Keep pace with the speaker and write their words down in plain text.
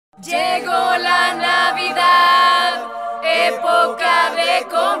Llegó la Navidad, época de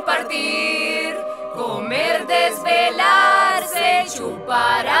compartir, comer, desvelarse,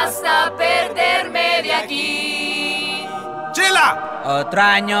 chupar hasta perderme de aquí. ¡Chila! Otro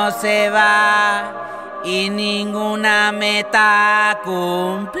año se va y ninguna meta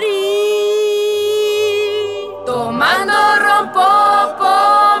cumplí. Tomando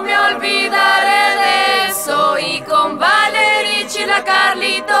rompopo me olvidaré de eso, y con Valerie, Chila,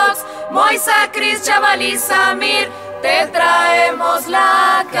 Karlitox, Moisa, Cristhian, Chaval y Samir te traemos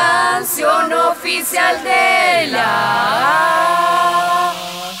la canción oficial de la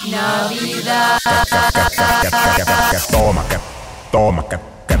Navidad. Toma, toma,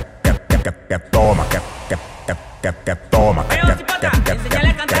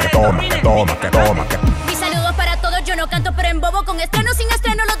 toma, toma. Mis saludos para todos, yo no canto pero embobo con estreno, sin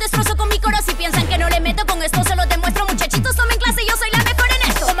estreno los destrozo con mi coro. Si piensan que no le meto con esto se lo demuestro, muchachitos tomen clase, yo soy la mejor en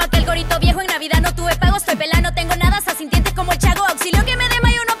esto. Como aquel gorito viejo en Navidad no tuve pago, estoy pelada, no tengo nada, hasta sintientes como el Chago. Auxilio que me dé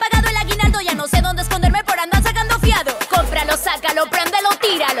mayo no pagado el aguinaldo, ya no sé dónde esconderme por andar sacando fiado. Cómpralo, sácalo, préndelo,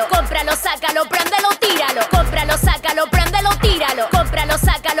 tíralo. Cómpralo, sácalo, préndelo, tíralo. Cómpralo, sácalo, préndelo, tíralo. Cómpralo,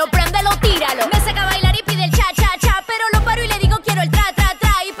 sácalo, préndelo, tíralo. Me saca a bailar y pide el cha, cha, cha, pero lo paro y le digo quiero el tra, tra,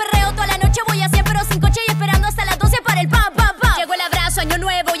 tra. Y perreo toda la noche, voy a 100 pero sin coche y esperando hasta las 12 para el pam, pam, pam. Llegó el abrazo, año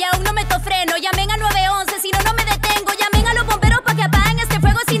nuevo y aún no meto freno. Llamen al 911, si no, no me detengo. Llamen a los bomberos para que apaguen este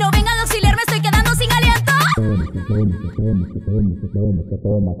fuego. Si no vengan a auxiliar, me estoy quedando sin aliento.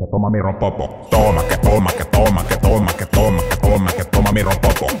 Toma mi rompopo. Toma, que toma, que toma, que toma, que toma, que toma, que toma mi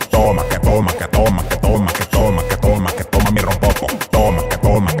rompopo. Toma, que toma, que toma, que toma, que toma, que toma, que toma mi rompopo. Toma, que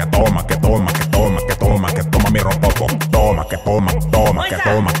toma, que toma, que toma, que toma, que toma, que toma mi rompopo. Toma, que toma, toma, que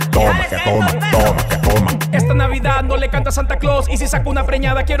toma, toma, que toma, toma, que toma. Esta Navidad no le canta a Santa Claus, y si saco una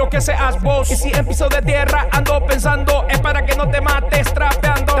preñada quiero que seas vos. Y si en piso de tierra ando pensando, es para que no te mates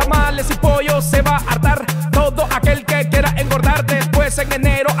trapeando. Tamales y pollo se va a hartar todo aquel que quiera engordar. Después en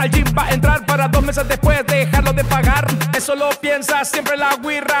enero al gym va a entrar para 2 meses después dejarlo de pagar. Eso lo piensa siempre la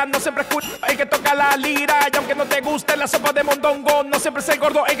guirra, no siempre es el que toca la lira. Y aunque no te guste la sopa de mondongo, no siempre es el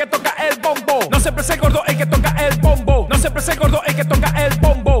gordo el que toca el bombo. No siempre es el gordo el que toca el bombo. No siempre es el gordo el que toca el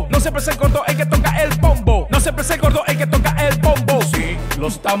bombo. No siempre es el gordo el que toca el bombo. No siempre es el gordo el que toca el bombo. Sí,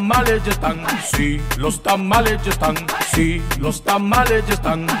 los tamales ya están. Sí, los tamales ya están. Sí, los tamales ya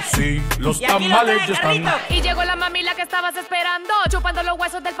están. Sí, los tamales ya están. Y llegó la mamila que estabas esperando, chupando los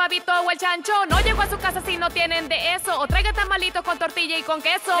huesos del pavito o el chancho. No llegó a su casa si no tienen de eso, o traiga tamalitos con tortilla y con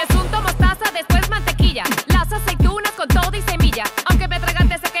queso. Les unto mostaza, después mantequilla, las aceitunas con todo y semilla. Aunque me traigan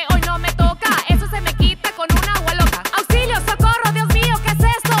sé que hoy no me toca, eso se me quita con una agua loca. Auxilio, socorro, Dios mío, ¿qué es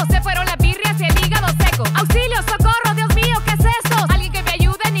esto? Se fueron las birrias y el hígado seco. Auxilio, socorro, Dios mío, ¿qué es esto? Alguien que me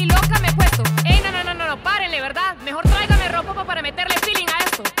ayude, ni loca me he puesto. No, párenle, ¿verdad? Mejor tráigame ropa para meterle feeling a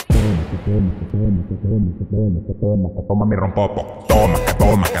esto. Toma mi rompopo. Toma, que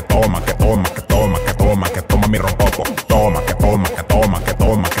toma, que toma, que toma, que toma, que toma, que toma mi rompopo. Toma, que toma, que toma, que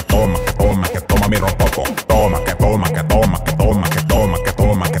toma, que toma, que toma, que toma mi rompopo. Toma, que toma, que toma, que toma, que toma, que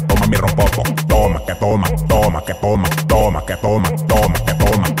toma, que toma mi rompopo. Toma, que toma, toma, que toma, toma, que toma, toma, que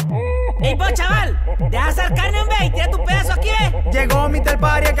toma. Ey, vos, chaval, deja hacer carne, hombre, y tira tu pedazo aquí, Llegó Mr.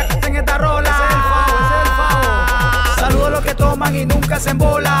 Party que en esta rola. Ese es el favo, ese es el favo. Saludos a los que toman y nunca se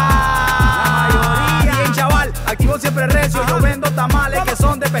embola. Bien, chaval, activo siempre recio. Yo vendo tamales que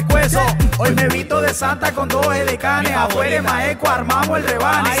son de pescuezo. Hoy me visto de Santa con 2 edecanes. Afuera en Maeco armamos el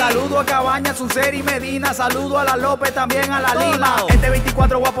rebane. Saludo a Cabañas, Uncer y Medina. Saludo a la López, también a la Lima. Este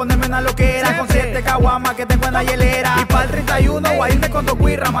 24 voy a ponerme una loquera con 7 caguamas que tengo en la hielera. Y para el 31 voy a irme con 2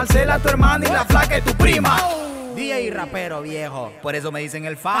 guirras. Marcela, tu hermana, y la flaca es tu prima. DJ y rapero viejo, por eso me dicen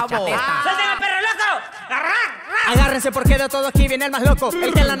el favo. ¡Suelten al perro loco! Agárrense porque de todo aquí viene el más loco.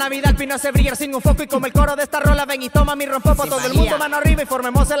 El que en la Navidad vino a hacer brillar sin un foco. Y como el coro de esta rola ven y toma mi rompopo. Todo el mundo mano arriba y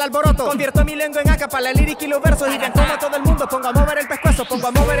formemos el alboroto. Convierto mi lengua en acá para la lírica y los versos. Y ven como todo el mundo pongo a mover el pescuezo. Pongo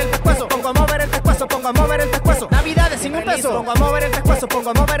a mover el pescuezo, pongo a mover el pescuezo, pongo a mover el pescuezo. Navidades sin un peso. Pongo a mover el pescuezo, pongo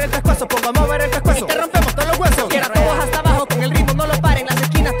a mover el pescuezo, pongo a mover el pescuezo. Y te rompemos todos los huesos. Quiera todos hasta abajo con el ritmo, no lo paren. Las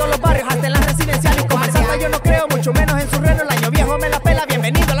esquinas, todos los barrios, hasta en las residenciales. Comenzando yo no creo, mucho menos en su reino. El año viejo me la pela,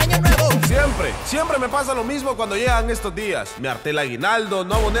 bienvenido al año nuevo. Siempre me pasa lo mismo cuando llegan estos días. Me harté el aguinaldo,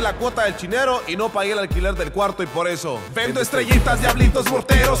 no aboné la cuota del chinero y no pagué el alquiler del cuarto y por eso vendo estrellitas, diablitos,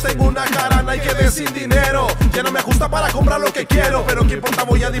 morteros. Tengo una jarana y quedé sin dinero. Ya no me ajusta para comprar lo que quiero, pero qué importa,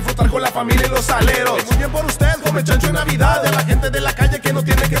 voy a disfrutar con la familia y los aleros. Muy bien por usted, come chancho en Navidad. A la gente de la calle que no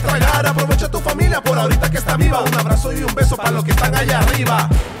tiene que tragar. Aprovecha tu familia por ahorita que está viva. Un abrazo y un beso para los que están allá arriba.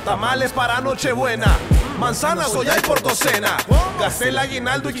 Tamales para Nochebuena, manzanas hoy hay por docena. Gasté el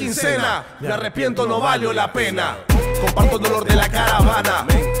aguinaldo y quincena. Me arrepiento, no valió la pena. Comparto el dolor de la caravana.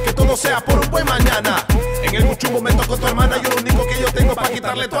 Que sea por un buen mañana. En el mucho momento con tu hermana, yo lo único que yo tengo para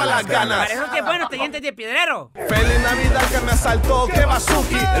quitarle todas las ganas. Para eso que bueno, te dientes de piedrero. Feliz Navidad que me asaltó, que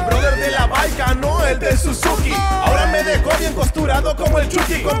Bazuki. El brother de la baica, no el de Suzuki. Ahora me dejó bien costurado como el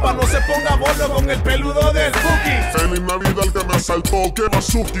Chucky. Compa, no se ponga bolo con el peludo del Buki. Feliz Navidad que me asaltó, que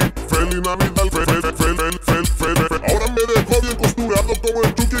Bazuki. Feliz Navidad, ahora me dejó bien costurado como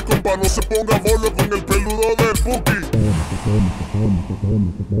el Chucky. Compa, no se ponga bolo con el peludo del Buki.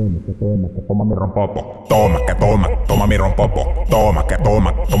 Toma mi rompopo, toma que toma mi rompopo, toma que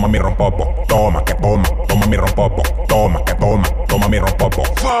toma mi rompopo, toma que toma mi rompopo, toma que toma mi rompopo.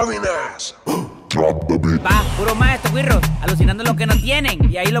 Faby Nez. Drop the beat. Va, puro más estos guirros, alucinando lo que no tienen.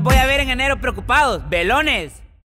 Y ahí los voy a ver en enero preocupados, velones.